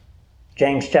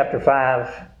James chapter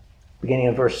 5, beginning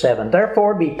in verse 7.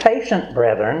 Therefore be patient,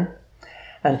 brethren,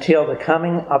 until the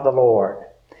coming of the Lord.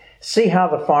 See how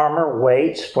the farmer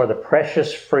waits for the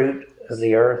precious fruit of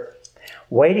the earth,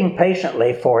 waiting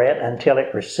patiently for it until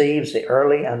it receives the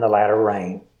early and the latter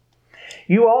rain.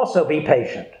 You also be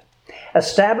patient.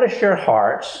 Establish your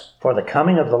hearts, for the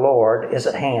coming of the Lord is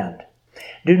at hand.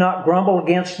 Do not grumble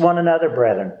against one another,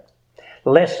 brethren,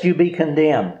 lest you be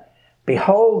condemned.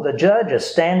 Behold, the judge is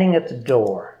standing at the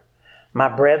door. My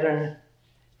brethren,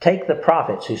 take the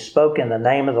prophets who spoke in the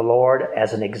name of the Lord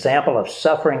as an example of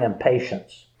suffering and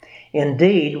patience.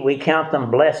 Indeed, we count them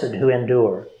blessed who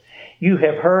endure. You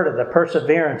have heard of the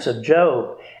perseverance of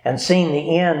Job and seen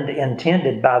the end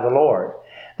intended by the Lord,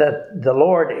 that the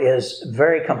Lord is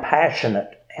very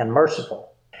compassionate and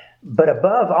merciful. But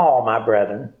above all, my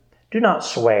brethren, do not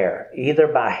swear, either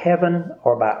by heaven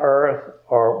or by earth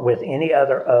or with any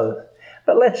other oath,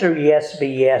 but let your yes be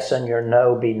yes and your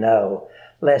no be no,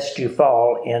 lest you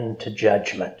fall into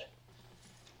judgment.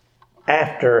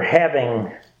 After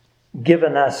having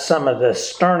given us some of the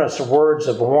sternest words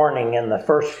of warning in the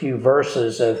first few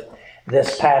verses of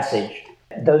this passage,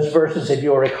 those verses, if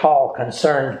you'll recall,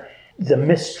 concerned the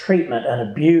mistreatment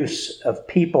and abuse of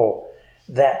people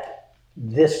that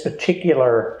this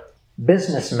particular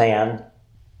businessman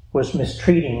was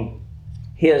mistreating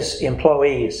his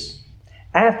employees.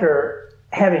 After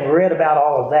having read about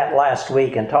all of that last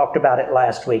week and talked about it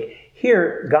last week,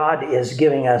 here God is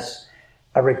giving us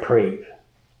a reprieve.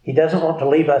 He doesn't want to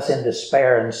leave us in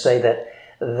despair and say that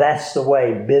that's the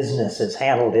way business is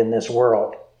handled in this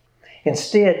world.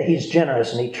 Instead, he's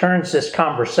generous and he turns this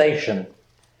conversation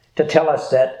to tell us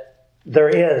that there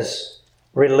is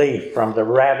relief from the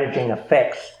ravaging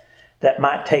effects that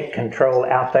might take control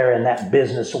out there in that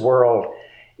business world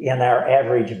in our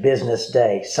average business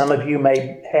day. Some of you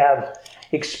may have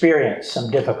experienced some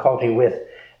difficulty with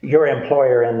your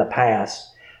employer in the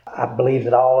past. I believe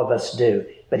that all of us do.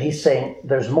 But he's saying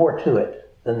there's more to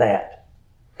it than that.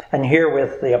 And here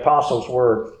with the Apostles'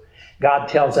 word, God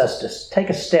tells us to take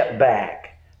a step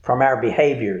back from our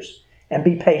behaviors and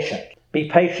be patient. Be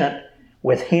patient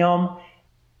with Him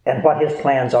and what His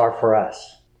plans are for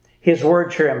us. His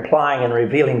words here implying and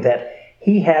revealing that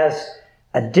He has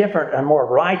a different and more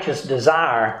righteous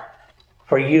desire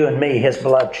for you and me, His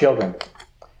beloved children.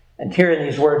 And here in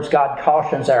these words, God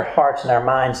cautions our hearts and our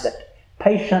minds that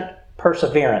patient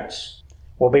perseverance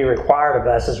will be required of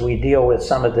us as we deal with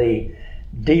some of the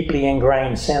deeply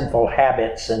ingrained sinful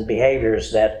habits and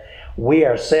behaviors that we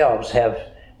ourselves have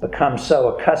become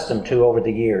so accustomed to over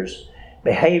the years.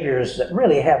 Behaviors that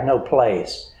really have no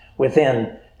place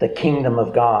within the kingdom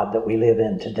of God that we live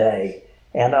in today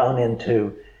and on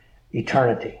into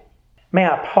eternity. May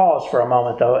I pause for a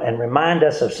moment, though, and remind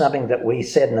us of something that we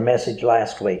said in the message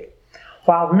last week.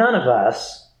 While none of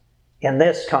us in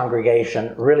this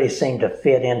congregation really seem to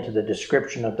fit into the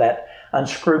description of that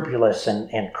unscrupulous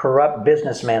and corrupt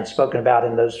businessman spoken about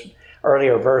in those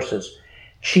earlier verses,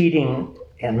 cheating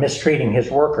and mistreating his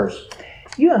workers,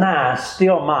 you and I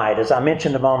still might, as I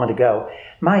mentioned a moment ago,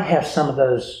 might have some of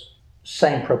those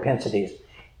same propensities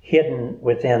hidden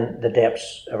within the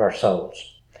depths of our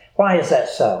souls. Why is that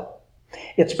so?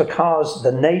 It's because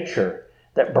the nature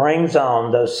that brings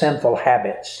on those sinful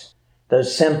habits,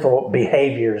 those sinful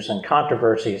behaviors and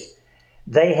controversies,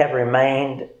 they have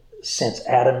remained since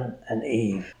Adam and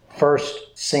Eve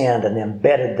first sinned and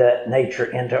embedded that nature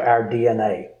into our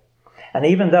DNA. And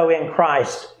even though in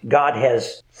Christ God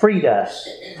has freed us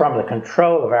from the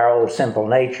control of our old sinful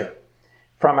nature,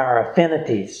 from our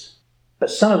affinities,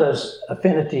 but some of those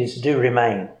affinities do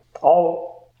remain.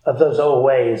 All of those old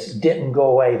ways didn't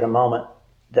go away the moment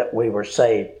that we were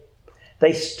saved.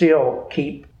 They still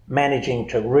keep managing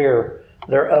to rear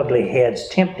their ugly heads,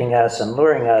 tempting us and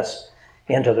luring us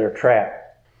into their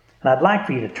trap. And I'd like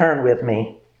for you to turn with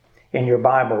me in your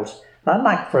Bibles, and I'd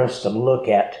like for us to look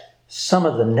at some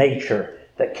of the nature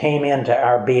that came into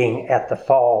our being at the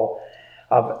fall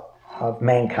of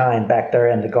mankind back there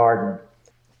in the garden.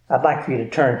 I'd like for you to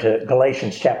turn to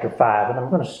Galatians chapter 5, and I'm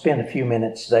going to spend a few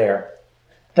minutes there.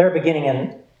 There, beginning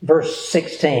in verse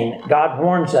 16, God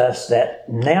warns us that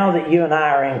now that you and I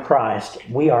are in Christ,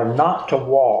 we are not to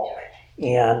walk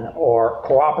in or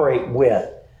cooperate with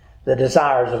the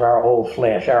desires of our old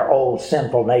flesh, our old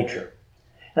sinful nature.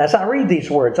 And as I read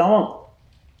these words, I want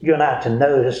you and I to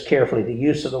notice carefully the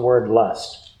use of the word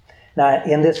lust. Now,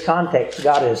 in this context,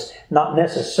 God is not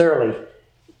necessarily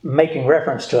making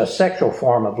reference to a sexual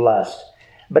form of lust,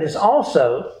 but is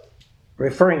also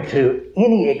referring to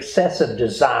any excessive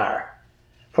desire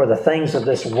for the things of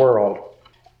this world.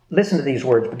 Listen to these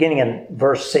words, beginning in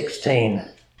verse 16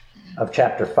 of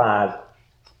chapter 5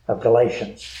 of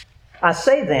Galatians. I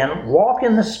say then, walk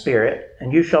in the Spirit,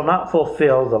 and you shall not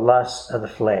fulfill the lusts of the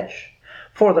flesh.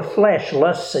 For the flesh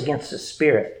lusts against the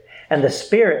Spirit, and the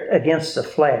Spirit against the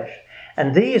flesh.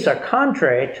 And these are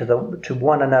contrary to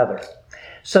one another,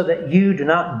 so that you do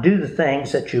not do the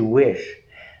things that you wish.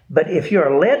 But if you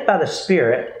are led by the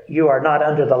Spirit, you are not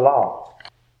under the law.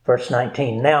 Verse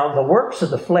 19, now the works of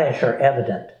the flesh are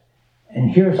evident.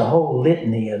 And here's a whole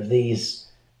litany of these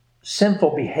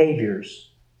sinful behaviors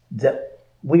that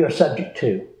we are subject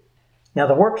to. Now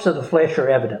the works of the flesh are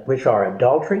evident, which are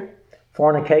adultery,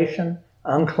 fornication,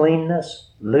 uncleanness,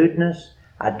 lewdness,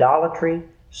 idolatry,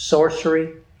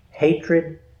 sorcery,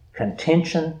 hatred,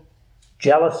 contention,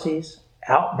 jealousies,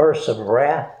 outbursts of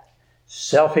wrath,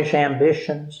 selfish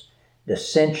ambitions,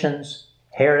 dissensions,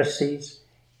 heresies,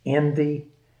 envy,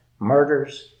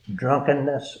 murders,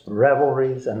 drunkenness,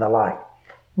 revelries, and the like.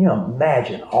 You know,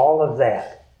 imagine all of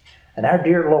that. And our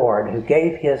dear Lord, who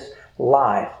gave his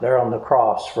life there on the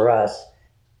cross for us,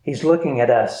 he's looking at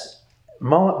us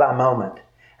moment by moment,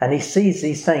 and he sees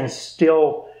these things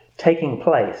still taking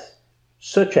place.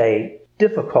 Such a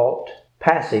difficult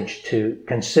passage to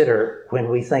consider when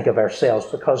we think of ourselves,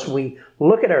 because we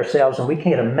look at ourselves and we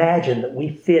can't imagine that we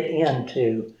fit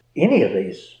into any of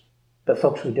these. But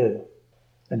folks, we do.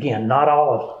 Again, not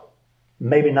all of them.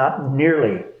 Maybe not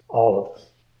nearly all of them.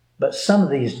 But some of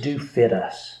these do fit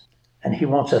us. And he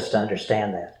wants us to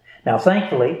understand that. Now,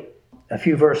 thankfully, a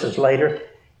few verses later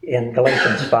in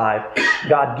Galatians 5,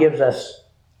 God gives us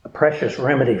a precious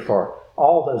remedy for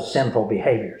all those sinful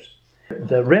behaviors.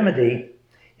 The remedy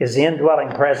is the indwelling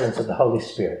presence of the Holy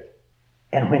Spirit.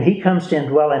 And when he comes to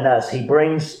indwell in us, he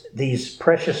brings these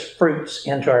precious fruits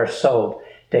into our soul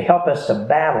to help us to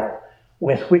battle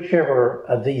with whichever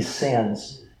of these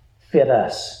sins fit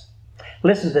us.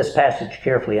 Listen to this passage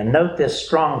carefully and note this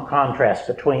strong contrast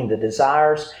between the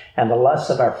desires and the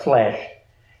lusts of our flesh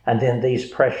and then these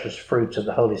precious fruits of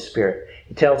the Holy Spirit.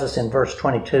 He tells us in verse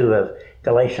 22 of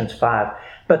Galatians 5,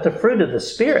 but the fruit of the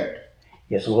Spirit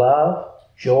is love,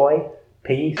 joy,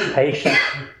 peace, patience,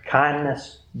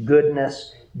 kindness,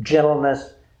 goodness,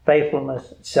 gentleness,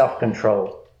 faithfulness,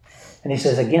 self-control. And he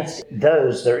says, against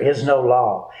those there is no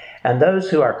law. And those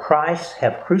who are Christ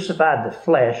have crucified the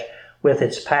flesh with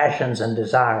its passions and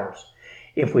desires.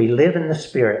 If we live in the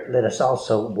Spirit, let us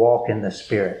also walk in the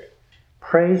Spirit.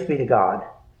 Praise be to God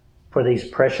for these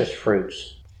precious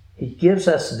fruits. He gives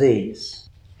us these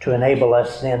to enable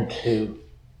us then to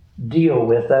deal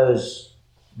with those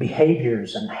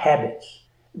behaviors and habits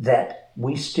that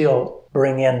we still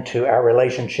bring into our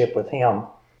relationship with him.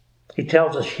 He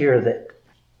tells us here that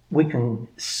we can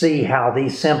see how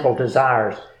these simple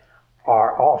desires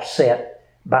are offset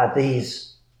by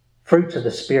these fruits of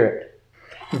the Spirit.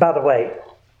 And by the way,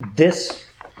 this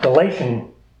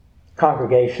Galatian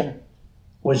congregation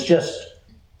was just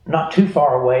not too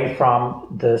far away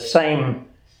from the same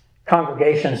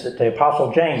congregations that the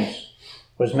Apostle James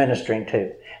was ministering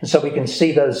to. And so we can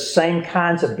see those same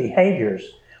kinds of behaviors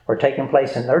were taking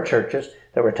place in their churches,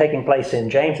 that were taking place in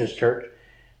James's church,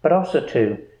 but also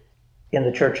too in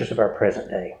the churches of our present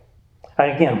day.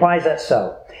 And again, why is that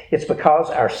so? It's because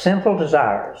our sinful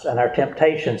desires and our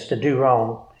temptations to do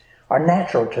wrong are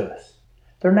natural to us.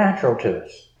 They're natural to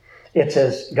us. It's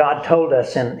as God told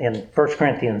us in 1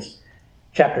 Corinthians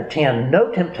chapter 10,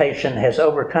 no temptation has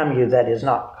overcome you that is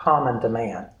not common to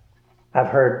man. I've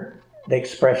heard the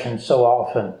expression so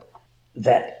often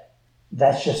that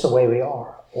that's just the way we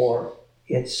are, or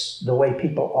it's the way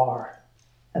people are.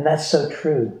 And that's so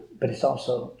true, but it's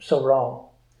also so wrong.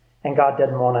 And God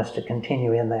doesn't want us to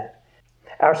continue in that.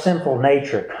 Our sinful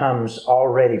nature comes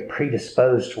already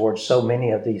predisposed towards so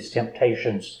many of these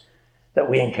temptations that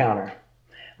we encounter.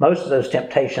 Most of those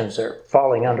temptations are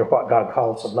falling under what God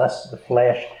calls the lust of the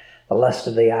flesh, the lust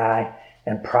of the eye,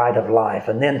 and pride of life.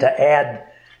 And then to add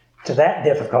to that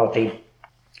difficulty,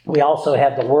 we also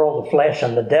have the world, the flesh,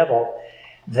 and the devil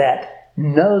that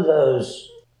know those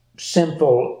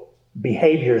sinful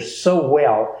behaviors so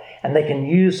well, and they can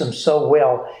use them so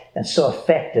well and so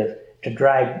effective to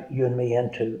drag you and me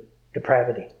into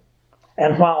depravity.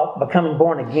 And while becoming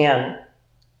born again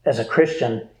as a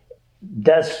Christian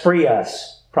does free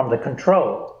us from the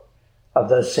control of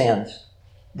those sins,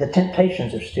 the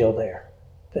temptations are still there.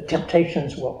 The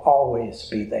temptations will always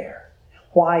be there.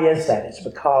 Why is that? It's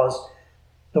because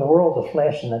the world, the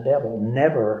flesh, and the devil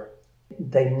never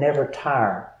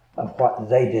tire of what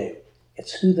they do.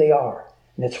 It's who they are,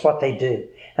 and it's what they do.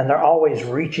 And they're always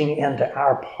reaching into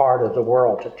our part of the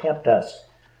world to tempt us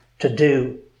to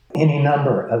do any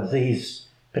number of these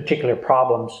particular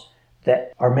problems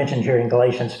that are mentioned here in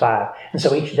Galatians 5. And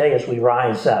so each day as we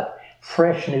rise up,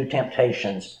 fresh new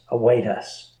temptations await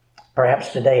us. Perhaps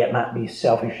today it might be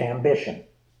selfish ambition.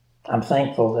 I'm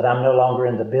thankful that I'm no longer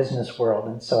in the business world,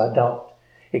 and so I don't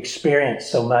experience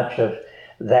so much of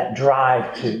that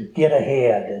drive to get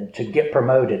ahead and to get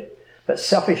promoted. But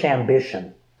selfish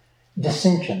ambition,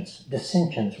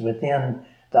 dissensions within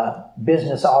the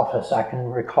business office, I can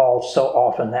recall so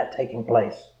often that taking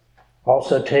place.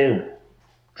 Also, too,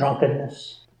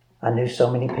 drunkenness. I knew so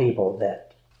many people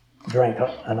that drank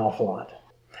an awful lot.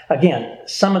 Again,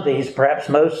 some of these, perhaps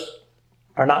most,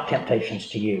 are not temptations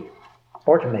to you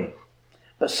or to me.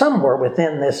 But some were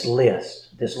within this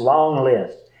list, this long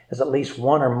list. There's at least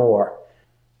one or more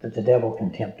that the devil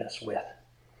can tempt us with.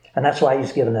 And that's why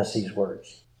he's given us these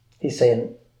words. He's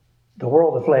saying, the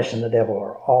world, the flesh, and the devil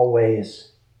are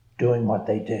always doing what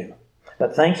they do.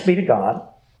 But thanks be to God,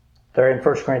 there in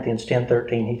 1 Corinthians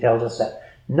 10:13, he tells us that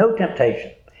no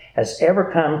temptation has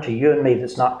ever come to you and me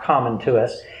that's not common to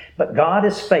us, but God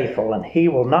is faithful, and he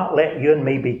will not let you and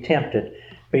me be tempted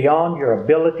beyond your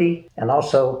ability, and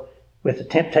also with the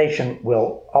temptation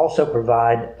will also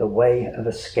provide the way of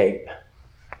escape.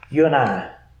 You and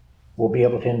I will be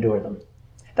able to endure them.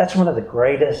 That's one of the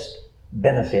greatest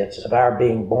benefits of our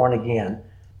being born again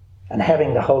and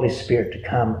having the Holy Spirit to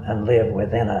come and live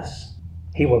within us.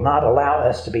 He will not allow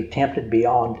us to be tempted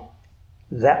beyond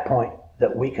that point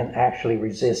that we can actually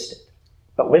resist it.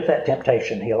 But with that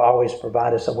temptation, he'll always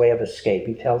provide us a way of escape.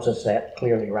 He tells us that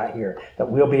clearly right here,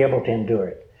 that we'll be able to endure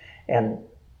it. And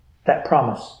that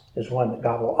promise is one that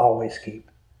God will always keep.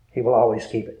 He will always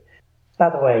keep it. By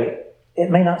the way, it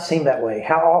may not seem that way.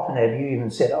 How often have you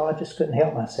even said, I just couldn't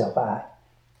help myself. I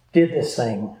did this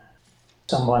thing.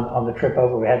 Someone on the trip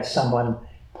over, we had someone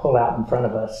pull out in front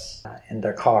of us in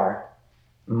their car.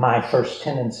 My first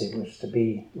tendency was to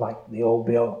be like the old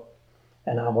Bill,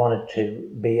 and I wanted to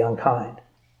be unkind.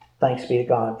 Thanks be to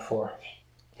God for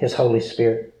his Holy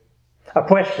Spirit. A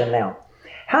question now.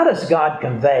 How does God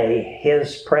convey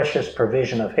his precious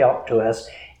provision of help to us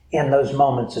in those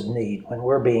moments of need when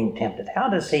we're being tempted? How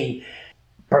does he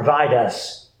provide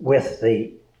us with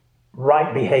the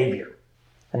right behavior?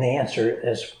 And the answer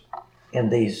is in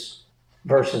these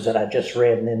verses that I just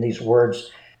read and in these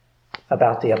words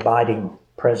about the abiding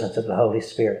presence of the Holy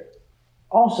Spirit.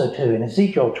 Also, too, in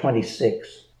Ezekiel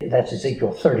 26, that's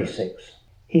Ezekiel 36,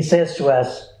 he says to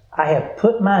us, I have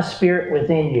put my spirit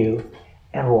within you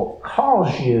and will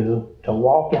cause you to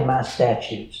walk in my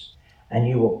statutes, and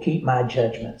you will keep my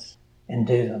judgments and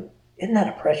do them. Isn't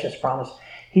that a precious promise?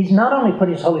 He's not only put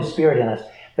his Holy Spirit in us,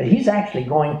 but he's actually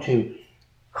going to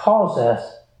cause us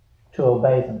to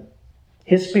obey them.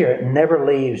 His Spirit never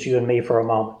leaves you and me for a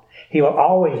moment. He will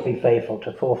always be faithful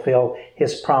to fulfill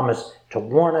his promise to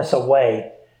warn us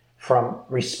away from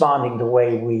responding the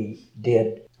way we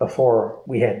did before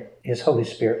we had his Holy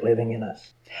Spirit living in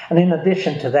us. And in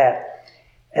addition to that,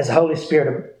 as the Holy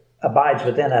Spirit abides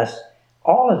within us,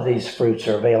 all of these fruits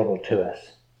are available to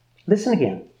us. Listen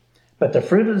again. But the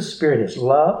fruit of the Spirit is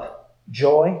love,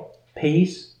 joy,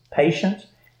 peace, patience,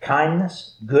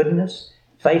 kindness, goodness,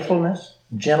 faithfulness,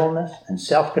 gentleness, and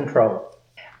self-control.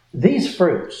 These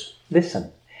fruits,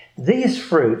 listen, these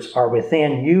fruits are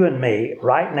within you and me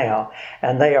right now,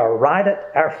 and they are right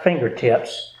at our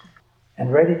fingertips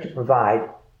and ready to provide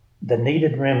the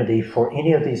needed remedy for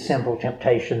any of these sinful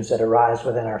temptations that arise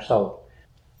within our soul.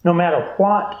 No matter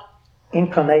what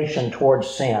inclination towards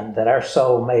sin that our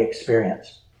soul may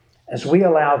experience, as we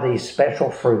allow these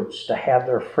special fruits to have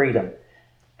their freedom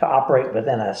to operate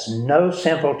within us, no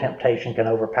sinful temptation can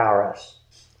overpower us.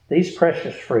 These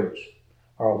precious fruits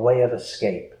are a way of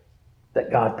escape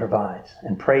that God provides,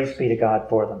 and praise be to God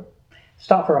for them.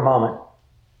 Stop for a moment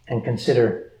and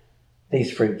consider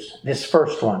these fruits. This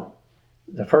first one,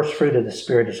 the first fruit of the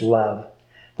Spirit is love.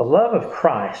 The love of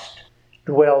Christ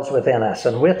dwells within us,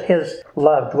 and with his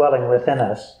love dwelling within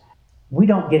us, we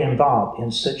don't get involved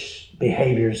in such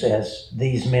behaviors as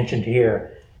these mentioned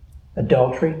here: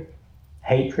 adultery,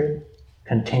 hatred,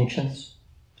 contentions,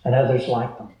 and others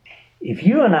like them. If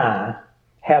you and I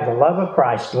have the love of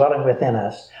Christ dwelling within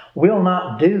us, we'll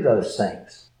not do those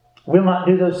things. We'll not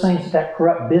do those things that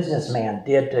corrupt businessman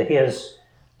did to his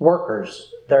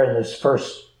workers there in those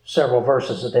first several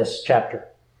verses of this chapter.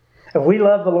 If we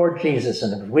love the Lord Jesus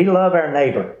and if we love our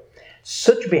neighbor,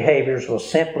 such behaviors will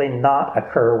simply not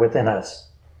occur within us.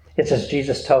 It's as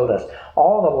Jesus told us,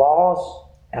 all the laws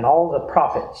and all the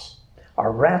prophets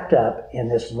are wrapped up in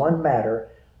this one matter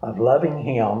of loving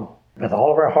him with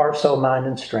all of our heart, soul, mind,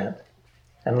 and strength,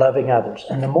 and loving others.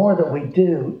 And the more that we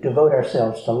do devote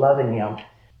ourselves to loving him,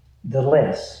 the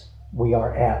less we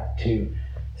are apt to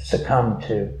succumb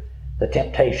to the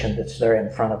temptation that's there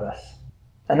in front of us.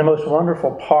 And the most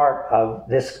wonderful part of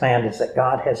this command is that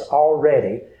God has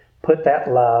already put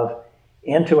that love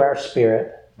into our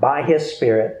spirit by His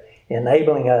Spirit,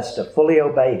 enabling us to fully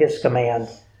obey His command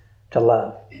to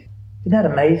love. Isn't that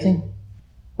amazing?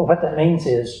 Well, what that means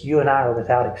is you and I are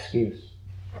without excuse.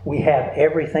 We have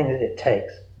everything that it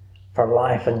takes for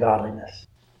life and godliness.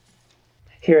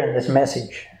 Here in this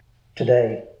message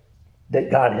today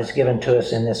that God has given to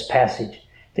us in this passage,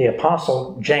 the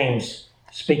Apostle James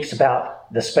speaks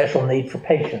about the special need for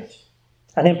patience,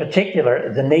 and in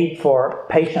particular, the need for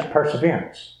patient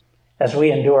perseverance as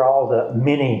we endure all the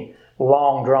many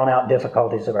long, drawn-out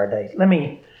difficulties of our days. Let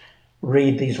me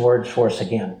read these words for us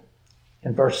again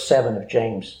in verse 7 of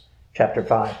James chapter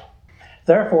 5.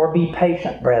 Therefore, be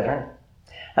patient, brethren,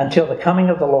 until the coming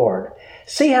of the Lord.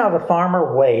 See how the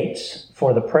farmer waits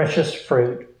for the precious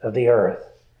fruit of the earth,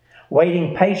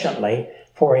 waiting patiently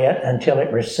for it until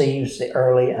it receives the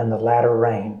early and the latter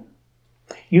rain.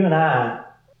 You and I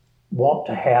want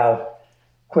to have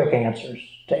quick answers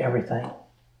to everything.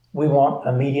 We want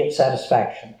immediate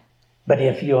satisfaction. But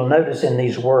if you'll notice in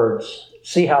these words,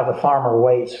 see how the farmer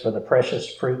waits for the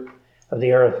precious fruit of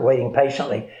the earth, waiting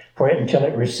patiently for it until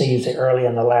it receives the early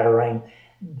and the latter rain.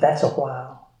 That's a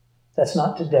while. That's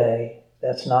not today.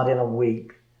 That's not in a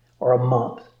week or a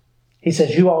month. He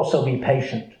says, you also be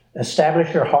patient.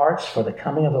 Establish your hearts, for the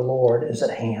coming of the Lord is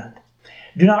at hand.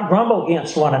 Do not grumble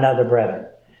against one another, brethren,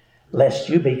 lest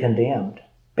you be condemned.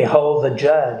 Behold, the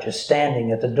judge is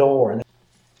standing at the door. And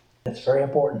it's very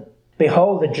important.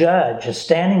 Behold, the judge is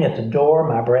standing at the door,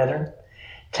 my brethren.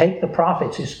 Take the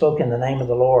prophets who spoke in the name of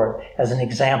the Lord as an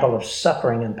example of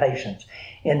suffering and patience.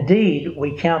 Indeed,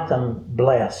 we count them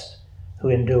blessed who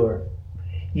endure.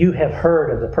 You have heard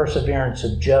of the perseverance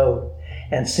of Job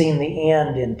and seen the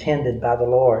end intended by the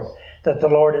Lord, that the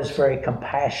Lord is very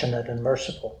compassionate and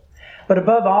merciful. But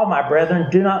above all, my brethren,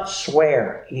 do not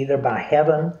swear either by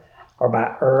heaven or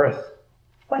by earth.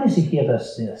 Why does he give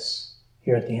us this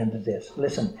here at the end of this?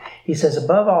 Listen, he says,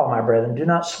 above all, my brethren, do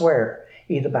not swear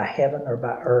either by heaven or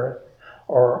by earth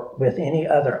or with any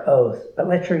other oath, but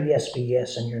let your yes be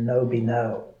yes and your no be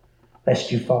no,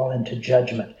 lest you fall into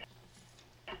judgment.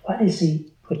 Why does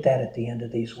he put that at the end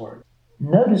of these words?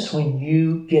 Notice when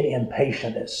you get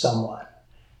impatient at someone,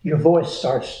 your voice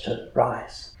starts to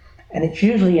rise. And it's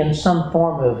usually in some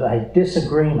form of a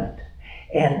disagreement.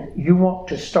 And you want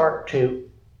to start to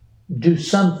do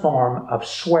some form of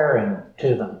swearing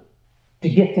to them, to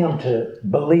get them to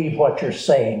believe what you're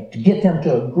saying, to get them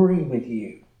to agree with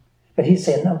you. But he's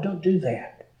saying, no, don't do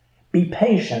that. Be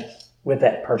patient with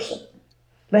that person.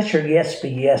 Let your yes be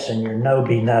yes and your no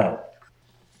be no.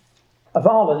 Of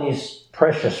all of these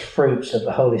precious fruits of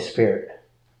the Holy Spirit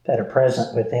that are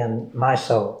present within my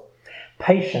soul,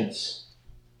 patience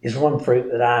is one fruit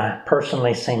that I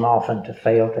personally seem often to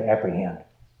fail to apprehend.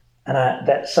 And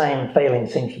that same failing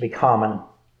seems to be common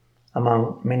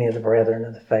among many of the brethren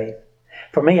of the faith.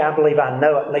 For me, I believe I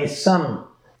know at least some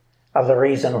of the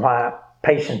reason why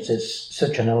patience is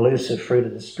such an elusive fruit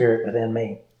of the Spirit within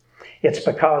me. It's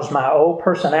because my old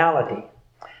personality,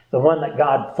 the one that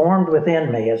God formed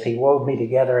within me as He wove me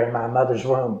together in my mother's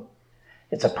womb,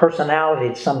 it's a personality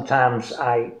that sometimes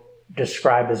I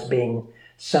describe as being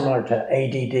similar to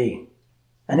ADD.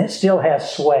 And it still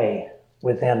has sway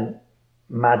within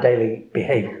my daily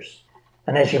behaviors.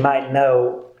 And as you might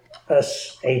know,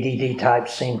 us ADD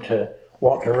types seem to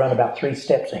want to run about 3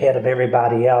 steps ahead of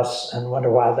everybody else and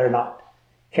wonder why they're not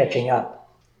catching up.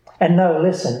 And no,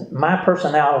 listen, my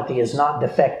personality is not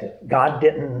defective. God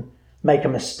didn't make a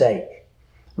mistake.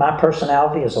 My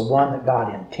personality is the one that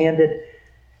God intended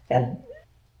and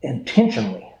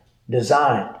intentionally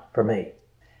designed for me.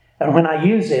 And when I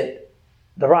use it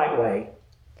the right way,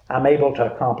 I'm able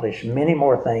to accomplish many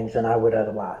more things than I would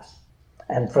otherwise.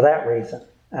 And for that reason,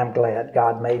 I'm glad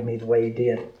God made me the way He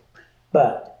did.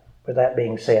 But with that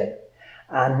being said,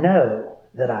 I know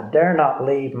that I dare not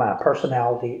leave my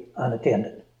personality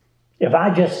unattended. If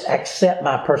I just accept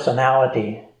my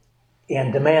personality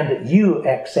and demand that you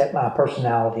accept my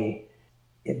personality,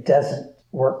 it doesn't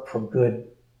work for good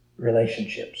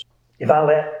relationships. If I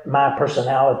let my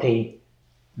personality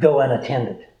go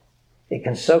unattended, it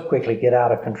can so quickly get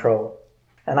out of control,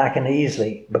 and I can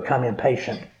easily become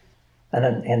impatient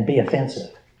and be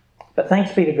offensive. But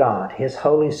thanks be to God, His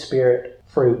Holy Spirit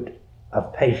fruit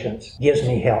of patience gives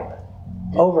me help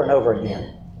over and over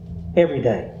again, every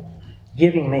day,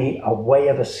 giving me a way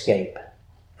of escape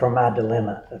from my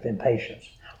dilemma of impatience,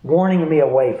 warning me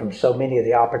away from so many of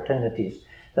the opportunities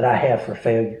that I have for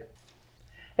failure.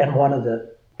 And one of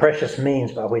the precious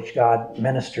means by which God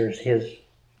ministers His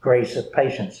grace of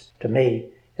patience to me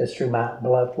is through my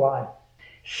beloved wife.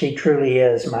 She truly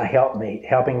is my helpmeet,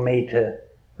 helping me to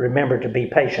remember to be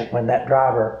patient when that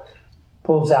driver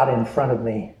pulls out in front of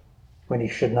me when he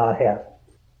should not have.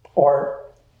 Or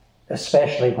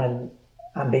especially when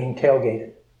I'm being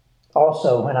tailgated.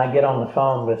 Also, when I get on the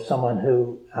phone with someone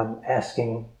who I'm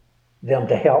asking them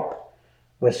to help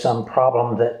with some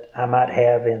problem that I might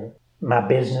have in my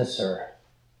business or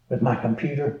with my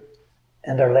computer,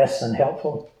 and they're less than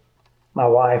helpful, my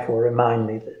wife will remind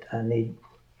me that I need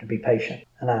to be patient,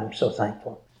 and I'm so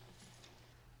thankful.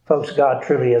 Folks, God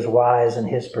truly is wise in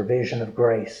His provision of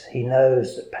grace. He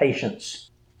knows that patience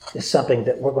is something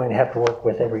that we're going to have to work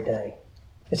with every day.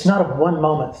 It's not a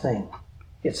one-moment thing.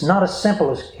 It's not as simple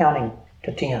as counting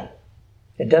to 10.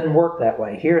 It doesn't work that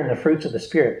way. Here in the fruits of the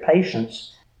Spirit,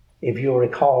 patience, if you'll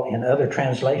recall in other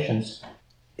translations,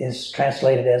 is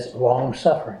translated as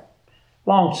long-suffering.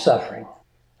 Long-suffering.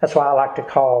 That's why I like to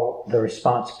call the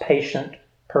response patient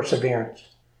perseverance.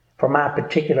 For my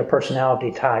particular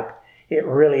personality type, it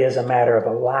really is a matter of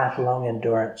a lifelong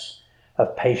endurance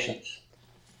of patience.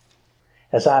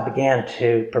 As I began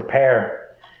to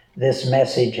prepare this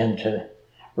message and to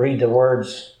read the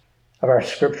words of our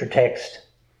scripture text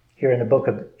here in the book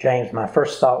of James, my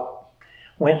first thought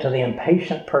went to the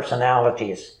impatient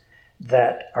personalities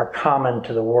that are common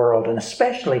to the world, and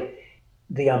especially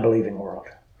the unbelieving world.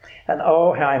 And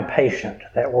oh, how impatient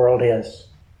that world is.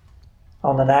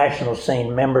 On the national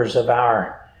scene, members of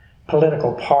our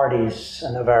political parties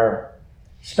and of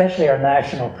especially our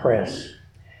national press,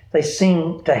 they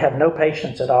seem to have no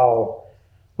patience at all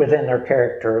within their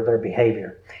character or their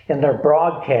behavior. In their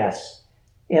broadcasts,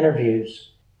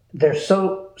 interviews, they're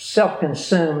so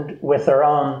self-consumed with their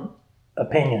own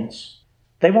opinions.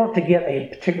 They want to get a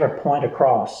particular point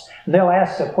across. They'll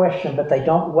ask a question, but they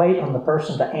don't wait on the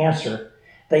person to answer.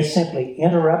 They simply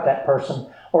interrupt that person,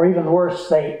 or even worse,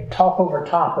 they talk over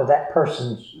top of that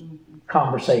person's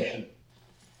conversation.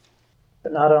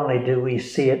 But not only do we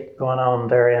see it going on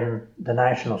there in the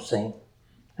national scene,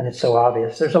 and it's so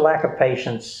obvious, there's a lack of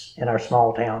patience in our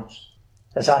small towns.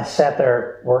 As I sat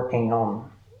there working on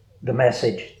the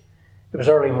message, it was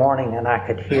early morning and I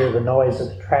could hear the noise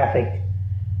of the traffic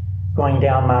going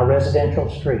down my residential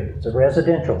street. It's a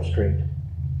residential street.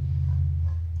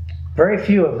 Very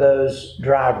few of those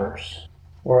drivers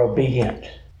were obedient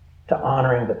to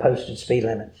honoring the posted speed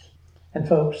limits. And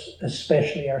folks,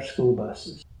 especially our school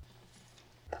buses.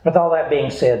 With all that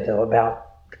being said, though,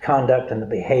 about the conduct and the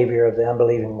behavior of the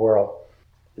unbelieving world,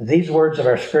 these words of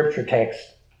our scripture text,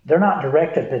 they're not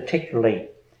directed particularly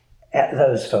at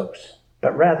those folks,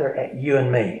 but rather at you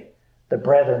and me, the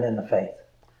brethren in the faith.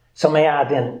 So may I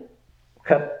then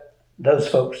cut those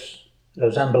folks,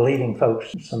 those unbelieving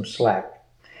folks, some slack.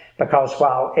 Because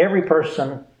while every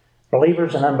person,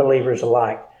 believers and unbelievers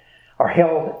alike, are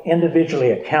held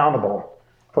individually accountable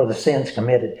for the sins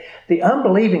committed, the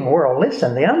unbelieving world,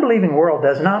 listen, the unbelieving world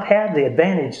does not have the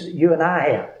advantage that you and I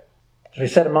have. As we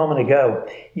said a moment ago,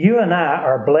 you and I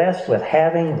are blessed with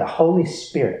having the Holy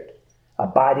Spirit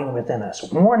abiding within us,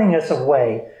 warning us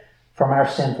away from our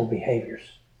sinful behaviors.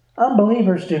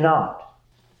 Unbelievers do not.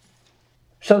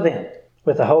 So then,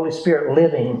 with the Holy Spirit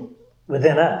living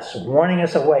within us, warning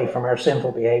us away from our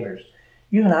sinful behaviors,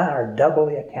 you and I are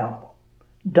doubly accountable.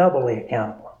 Doubly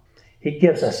accountable. He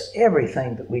gives us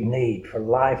everything that we need for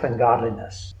life and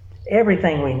godliness.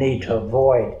 Everything we need to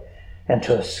avoid and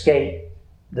to escape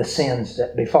the sins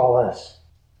that befall us.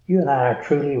 You and I are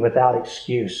truly without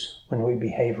excuse when we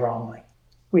behave wrongly.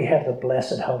 We have the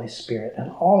blessed Holy Spirit and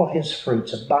all of His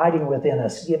fruits abiding within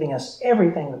us, giving us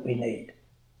everything that we need.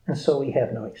 And so we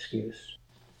have no excuse.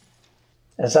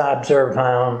 As I observe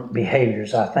my own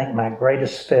behaviors, I think my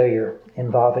greatest failure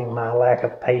involving my lack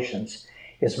of patience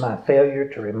is my failure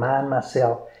to remind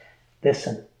myself,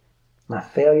 listen, my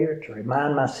failure to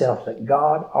remind myself that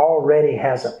God already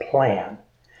has a plan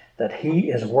that He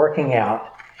is working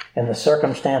out in the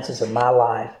circumstances of my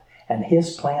life, and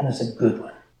His plan is a good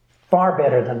one, far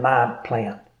better than my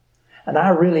plan. And I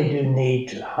really do need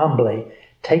to humbly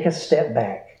take a step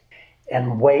back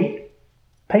and wait,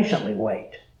 patiently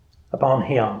wait, upon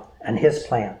Him and His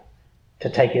plan to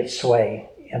take its sway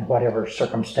in whatever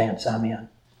circumstance I'm in.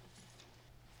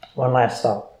 One last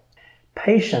thought.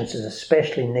 Patience is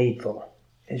especially needful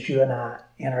as you and I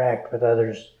interact with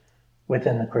others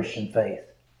within the Christian faith,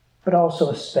 but also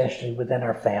especially within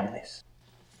our families.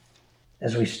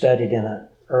 As we studied in an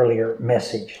earlier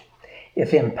message,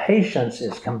 if impatience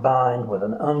is combined with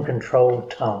an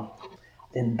uncontrolled tongue,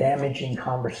 then damaging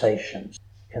conversations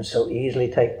can so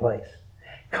easily take place.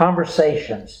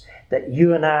 Conversations that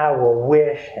you and I will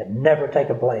wish had never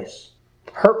taken place.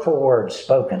 Hurtful words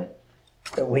spoken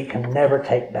that we can never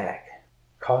take back,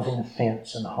 causing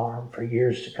offense and harm for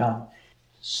years to come.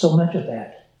 So much of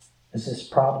that is this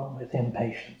problem with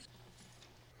impatience.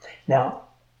 Now,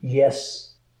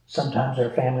 yes, sometimes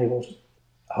our family will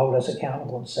hold us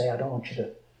accountable and say, I don't want you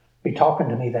to be talking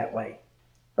to me that way.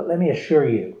 But let me assure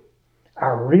you,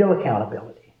 our real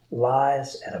accountability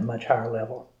lies at a much higher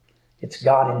level. It's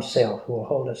God himself who will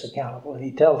hold us accountable. And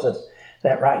he tells us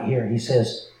that right here. He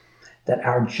says that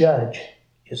our judge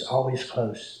is always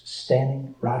close,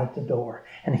 standing right at the door.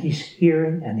 And he's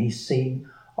hearing and he's seeing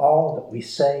all that we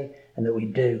say and that we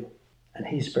do. And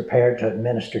he's prepared to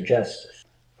administer justice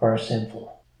for our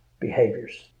sinful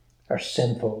behaviors, our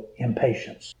sinful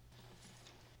impatience.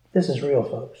 This is real,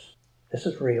 folks. This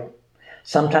is real.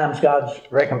 Sometimes God's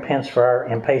recompense for our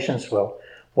impatience will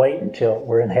wait until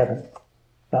we're in heaven.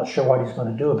 Not sure what he's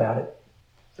going to do about it,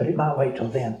 but it might wait till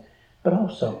then. But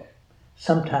also,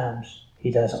 sometimes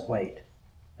he doesn't wait.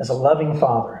 As a loving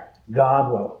Father,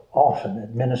 God will often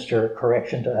administer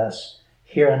correction to us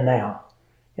here and now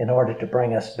in order to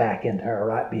bring us back into our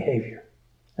right behavior.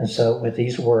 And so with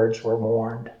these words, we're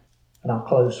warned. And I'll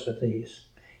close with these.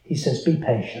 He says, be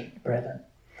patient, brethren,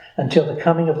 until the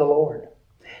coming of the Lord.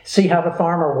 See how the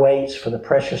farmer waits for the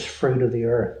precious fruit of the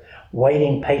earth,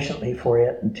 waiting patiently for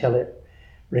it until it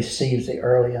receives the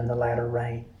early and the latter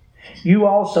rain. You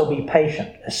also be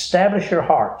patient. Establish your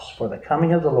hearts, for the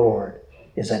coming of the Lord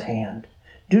is at hand.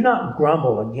 Do not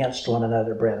grumble against one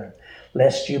another, brethren,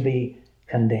 lest you be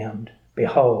condemned.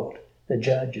 Behold, the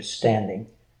judge is standing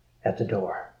at the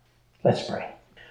door. Let's pray.